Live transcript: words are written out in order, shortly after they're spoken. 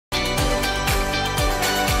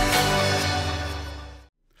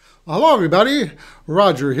Hello everybody,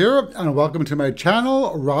 Roger here, and welcome to my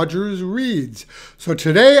channel, Roger's Reads. So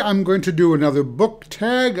today I'm going to do another book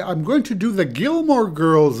tag. I'm going to do the Gilmore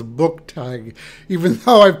Girls book tag, even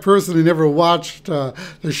though I've personally never watched the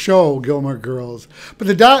show Gilmore Girls. But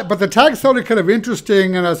the tag sounded kind of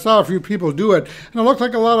interesting, and I saw a few people do it, and it looked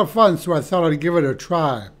like a lot of fun, so I thought I'd give it a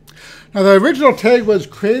try. Now the original tag was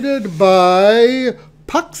created by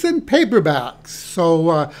PucksandPaperbacks.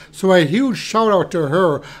 So a huge shout out to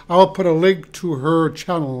her. I'll put a link to her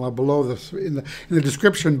channel below this in the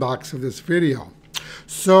description box of this video.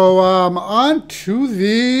 So on to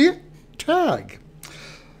the tag.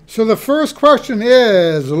 So the first question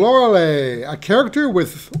is, Lorelai, a character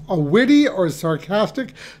with a witty or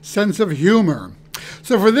sarcastic sense of humor.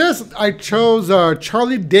 So for this, I chose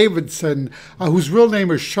Charlie Davidson, whose real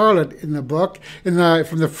name is Charlotte in the book, from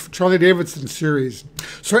the Charlie Davidson series.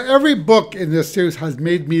 So every book in this series has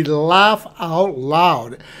made me laugh out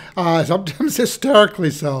loud, sometimes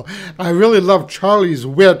hysterically so. I really love Charlie's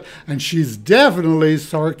wit, and she's definitely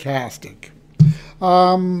sarcastic.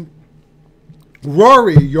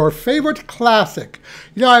 Rory, your favorite classic.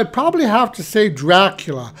 You know, I'd probably have to say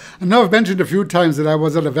Dracula. I know I've mentioned a few times that I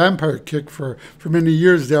was on a vampire kick for many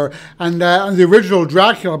years there. And the original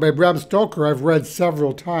Dracula by Bram Stoker I've read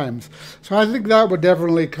several times. So I think that would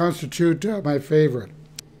definitely constitute my favorite.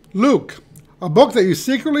 Luke, a book that you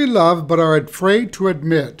secretly love but are afraid to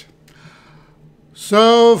admit.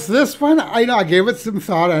 So for this one, I gave it some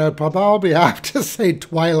thought, and I'd probably have to say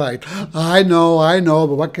Twilight. I know,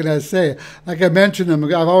 but what can I say? Like I mentioned,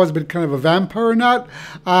 I've always been kind of a vampire nut,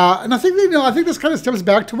 and I think this kind of stems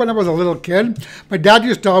back to when I was a little kid. My dad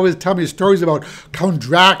used to always tell me stories about Count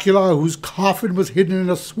Dracula, whose coffin was hidden in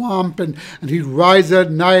a swamp, and he'd rise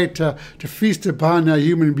at night to feast upon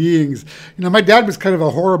human beings. You know, my dad was kind of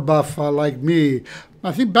a horror buff like me.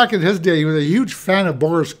 I think back in his day, he was a huge fan of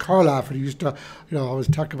Boris Karloff, and he used to, always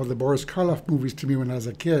talk about the Boris Karloff movies to me when I was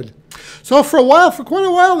a kid. So for quite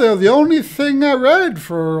a while there, the only thing I read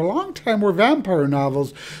for a long time were vampire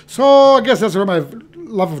novels. So I guess that's where my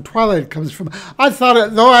love of Twilight comes from. I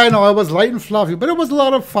thought, though I know it was light and fluffy, but it was a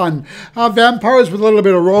lot of fun. Vampires with a little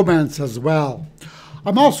bit of romance as well.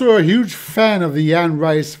 I'm also a huge fan of the Anne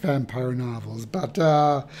Rice vampire novels, but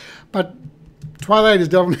Twilight is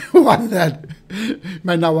definitely one that you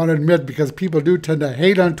might not want to admit because people do tend to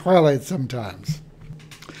hate on Twilight sometimes.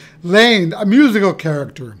 Lane, a musical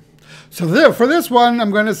character. So for this one,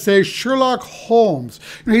 I'm going to say Sherlock Holmes.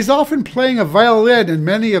 He's often playing a violin in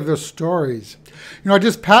many of the stories. I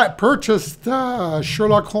just purchased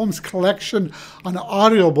Sherlock Holmes collection on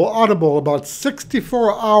Audible, about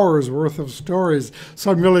 64 hours worth of stories.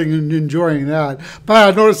 So I'm really enjoying that. But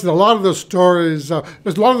I noticed that a lot of the stories,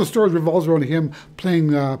 revolves around him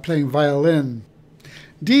playing violin.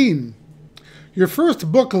 Dean, your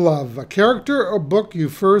first book love, a character or book you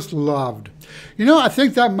first loved. I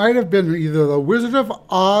think that might have been either The Wizard of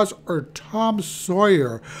Oz or Tom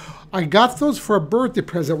Sawyer. I got those for a birthday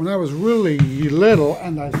present when I was really little,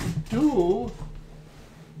 and I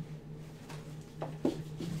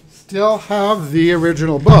still have the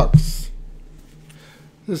original books.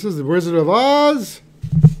 This is The Wizard of Oz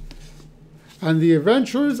and The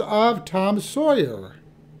Adventures of Tom Sawyer.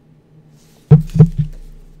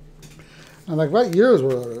 And like, what years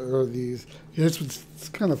were these? It's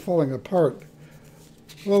kind of falling apart.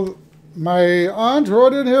 Well, my aunt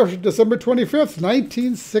wrote in here December 25th,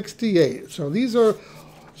 1968. So these are,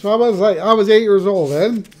 I was 8 years old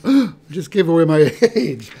then. I just gave away my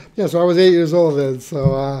age. Yeah, so I was 8 years old then.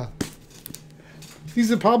 So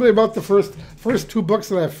these are probably about the first two books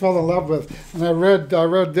that I fell in love with. And I read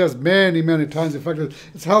this many times. In fact,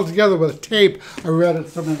 it's held together with tape. I read it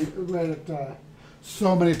so many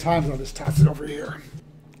times. I'll just toss it over here.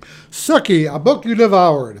 Sookie, a book you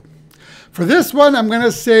devoured. For this one, I'm going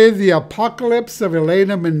to say The Apocalypse of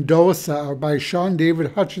Elena Mendoza by Sean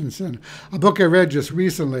David Hutchinson, a book I read just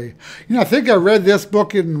recently. I think I read this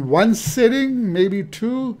book in one sitting, maybe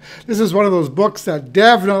two. This is one of those books that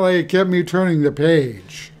definitely kept me turning the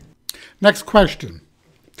page. Next question.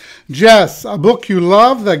 Jess, a book you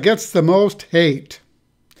love that gets the most hate.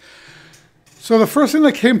 So the first thing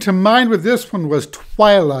that came to mind with this one was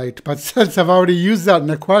Twilight, but since I've already used that in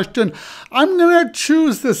the question, I'm going to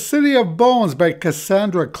choose The City of Bones by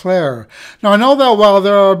Cassandra Clare. Now I know that while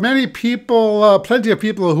there are plenty of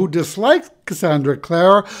people who dislike Cassandra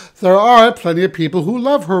Clare, there are plenty of people who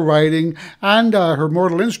love her writing and her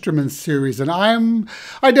Mortal Instruments series, and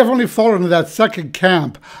I definitely fall into that second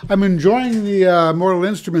camp. I'm enjoying the Mortal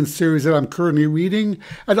Instruments series that I'm currently reading,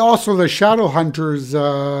 and also the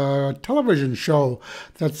Shadowhunters television show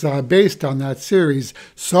that's based on that series.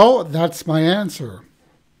 So that's my answer.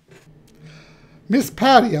 Miss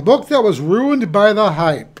Patty, a book that was ruined by the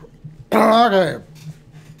hype. Okay.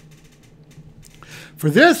 For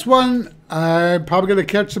this one, I'm probably going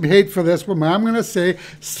to catch some hate for this one, but I'm going to say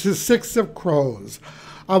Six of Crows.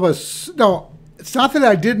 No, it's not that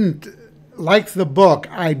I didn't like the book.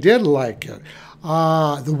 I did like it.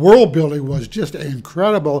 The world building was just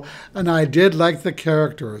incredible, and I did like the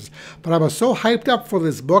characters. But I was so hyped up for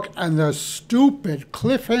this book, and the stupid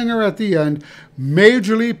cliffhanger at the end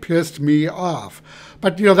majorly pissed me off.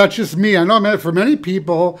 But, you know, that's just me. I know for many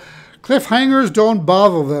people, cliffhangers don't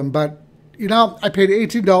bother them, but you know, I paid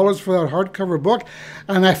 $18 for that hardcover book,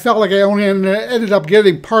 and I felt like I only ended up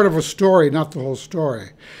getting part of a story, not the whole story.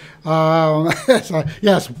 So,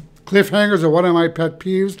 yes, cliffhangers are one of my pet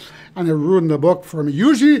peeves, and it ruined the book for me.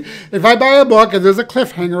 Usually, if I buy a book and there's a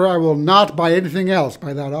cliffhanger, I will not buy anything else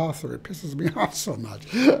by that author. It pisses me off so much.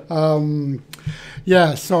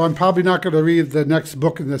 Yeah, so I'm probably not going to read the next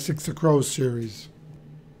book in the Six of Crows series.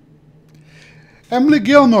 Emily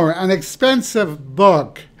Gilmore, An Expensive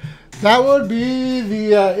Book. That would be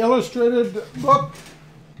the illustrated book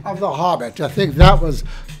of The Hobbit. I think that was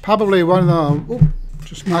probably one of the,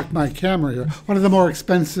 just knocked my camera here, one of the more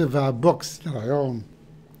expensive books that I own.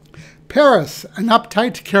 Paris, An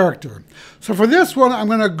Uptight Character. So for this one, I'm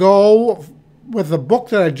going to go with the book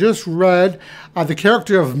that I just read, the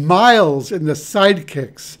character of Miles in The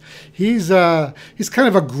Sidekicks. He's kind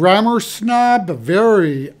of a grammar snob,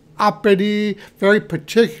 very uppity, very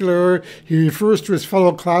particular. He refers to his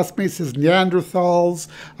fellow classmates as Neanderthals,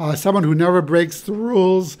 someone who never breaks the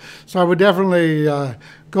rules. So I would definitely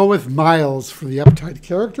go with Miles for the uptight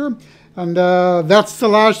character. And that's the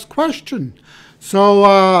last question. So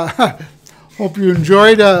hope you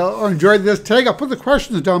enjoyed this tag. I'll put the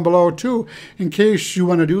questions down below too, in case you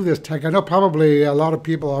want to do this tag. I know probably a lot of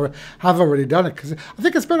people have already done it, because I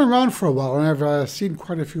think it's been around for a while, and I've seen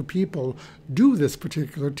quite a few people do this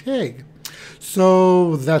particular tag.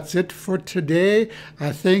 So that's it for today.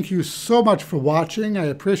 Thank you so much for watching. I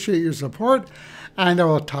appreciate your support, and I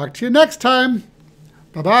will talk to you next time.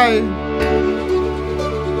 Bye-bye.